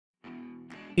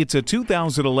It's a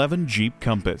 2011 Jeep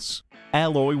Compass.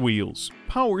 Alloy wheels,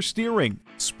 power steering,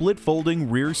 split folding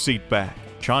rear seat back,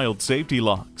 child safety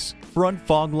locks, front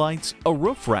fog lights, a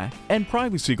roof rack, and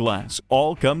privacy glass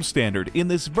all come standard in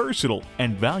this versatile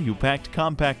and value-packed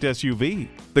compact SUV.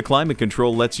 The climate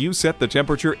control lets you set the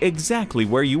temperature exactly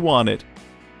where you want it.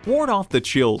 Ward off the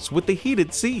chills with the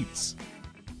heated seats.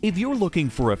 If you're looking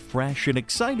for a fresh and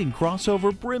exciting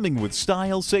crossover brimming with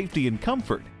style, safety, and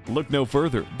comfort, look no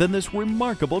further than this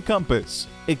remarkable Compass.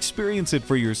 Experience it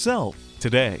for yourself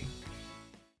today.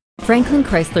 Franklin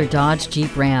Chrysler Dodge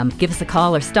Jeep Ram. Give us a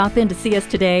call or stop in to see us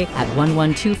today at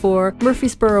 1124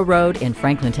 Murfreesboro Road in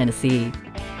Franklin, Tennessee.